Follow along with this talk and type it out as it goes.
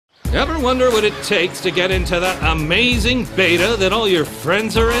Ever wonder what it takes to get into that amazing beta that all your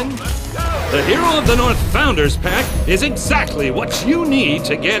friends are in? The Hero of the North Founders Pack is exactly what you need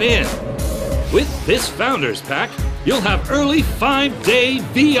to get in. With this Founders Pack, you'll have early 5-day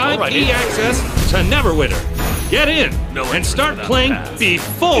VIP access to Neverwinter. Get in and start playing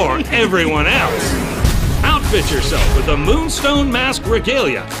before everyone else. Outfit yourself with the Moonstone Mask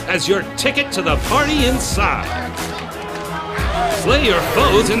Regalia as your ticket to the party inside. Slay your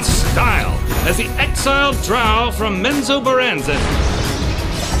foes in style as the exiled drow from Menzoberranzan.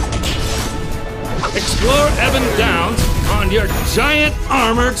 Explore Ebon Downs on your giant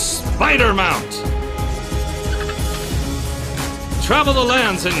armored spider mount. Travel the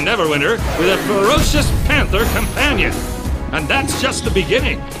lands in Neverwinter with a ferocious panther companion. And that's just the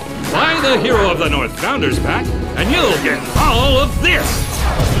beginning. Buy the Hero of the North Founders Pack and you'll get all of this.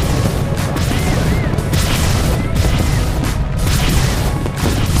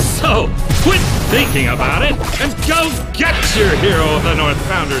 So, quit thinking about it and go get your Hero of the North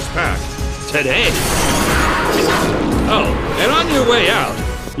Founders Pack today. Oh, and on your way out,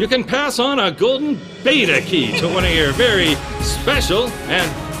 you can pass on a golden beta key to one of your very special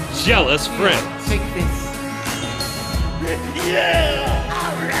and jealous friends. Take this. Yeah!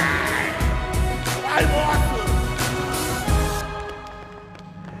 Alright! I want